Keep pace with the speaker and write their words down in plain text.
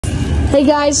Hey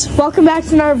guys, welcome back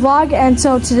to another vlog. And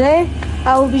so today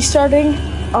I will be starting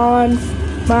on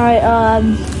my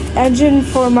engine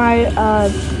for my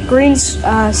green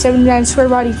 79 square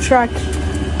body truck.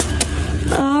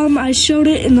 I showed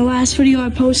it in the last video I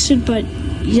posted, but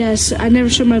yes, I never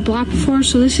showed my block before.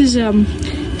 So this is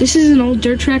an old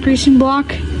dirt track racing block.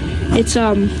 It's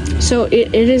so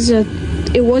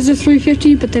it was a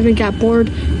 350, but then it got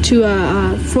bored to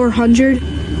a 400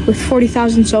 with 40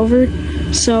 thousandths over.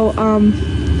 So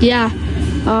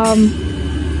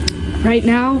right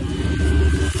now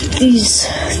these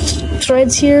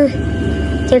threads here,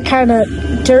 they're kind of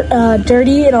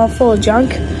dirty and all full of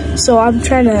junk. So I'm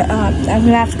gonna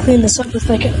have to clean this up with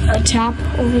like a tap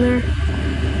over there.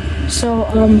 So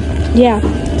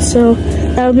so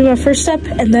that'll be my first step,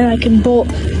 and then I can bolt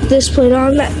this plate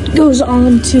on that goes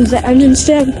on to the engine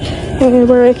stand, and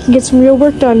where I can get some real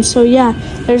work done. So yeah,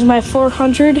 there's my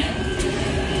 400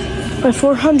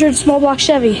 small block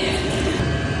Chevy.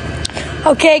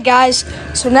 Okay guys,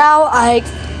 so now I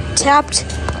tapped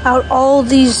out all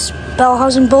these bell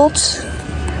housing bolts,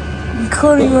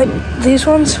 including like these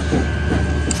ones.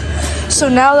 So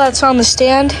now that's on the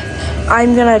stand,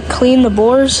 I'm gonna clean the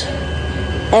bores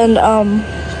and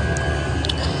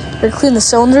clean the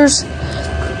cylinders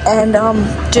and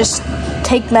just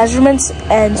take measurements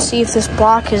and see if this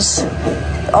block is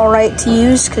all right to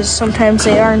use, because sometimes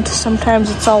they aren't, sometimes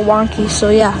it's all wonky. So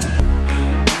yeah.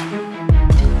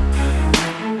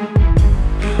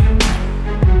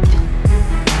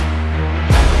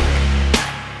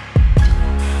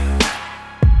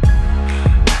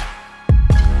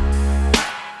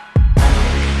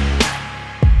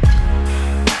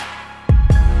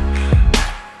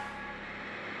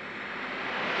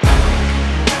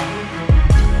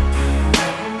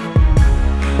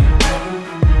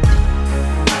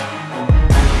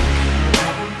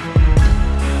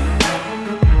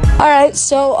 Alright,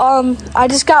 so I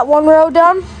just got one row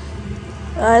done.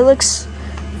 It looks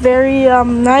very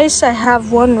nice. I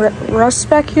have one rust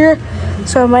speck here,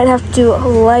 so I might have to do a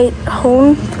light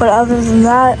hone, but other than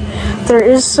that, there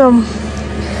is some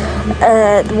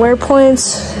wear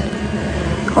points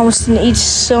almost in each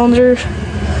cylinder,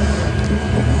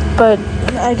 but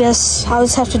I guess I'll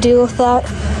just have to deal with that.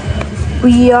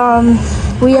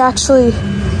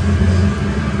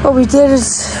 What we did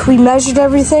is we measured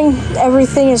everything.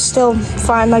 Everything is still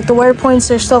fine, like the wear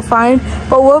points are still fine.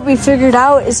 But what we figured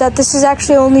out is that this is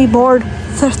actually only bored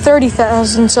 30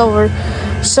 thousandths over.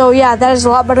 So yeah, that is a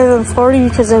lot better than 40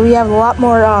 because we have a lot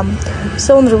more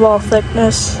cylinder wall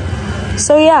thickness.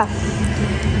 So yeah,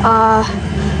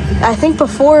 I think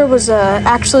before it was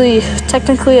actually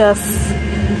technically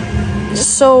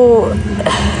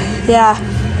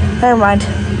never mind.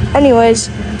 Anyways,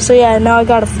 so yeah, now I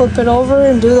gotta flip it over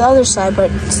and do the other side,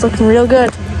 but it's looking real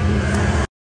good.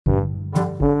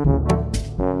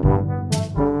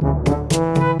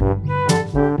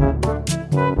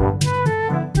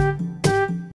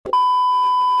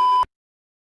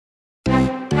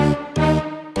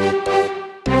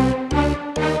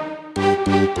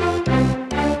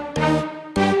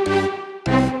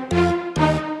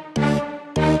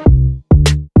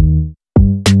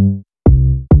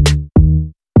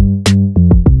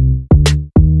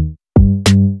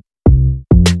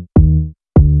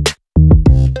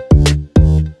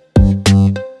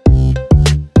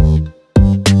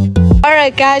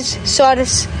 Alright guys, so I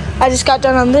just got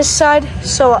done on this side.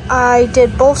 So I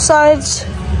did both sides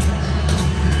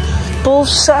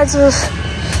of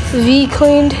the V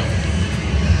cleaned.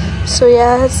 So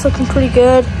yeah, it's looking pretty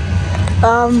good.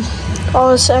 All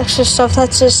this extra stuff,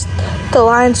 that's just the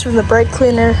lines from the brake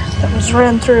cleaner that was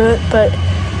ran through it. But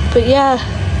yeah,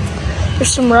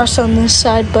 there's some rust on this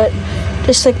side, but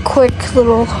just a quick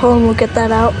little hone will get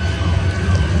that out.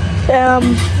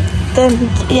 Then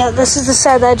yeah, this is the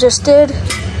side that I just did.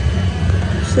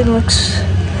 Everything looks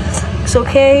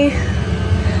okay.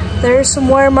 There's some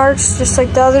wear marks just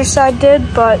like the other side did,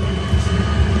 but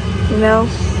you know,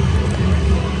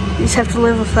 you just have to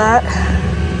live with that.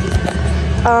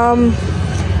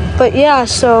 But yeah,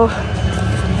 so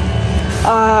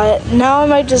now I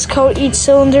might just coat each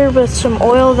cylinder with some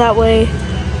oil, that way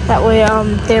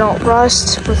they don't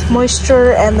rust with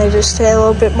moisture and they just stay a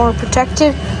little bit more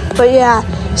protected. But yeah,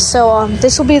 so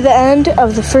this will be the end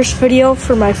of the first video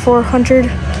for my 400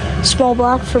 small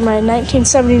block for my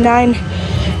 1979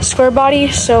 square body.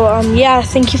 So yeah,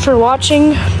 thank you for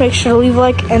watching. Make sure to leave a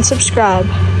like and subscribe.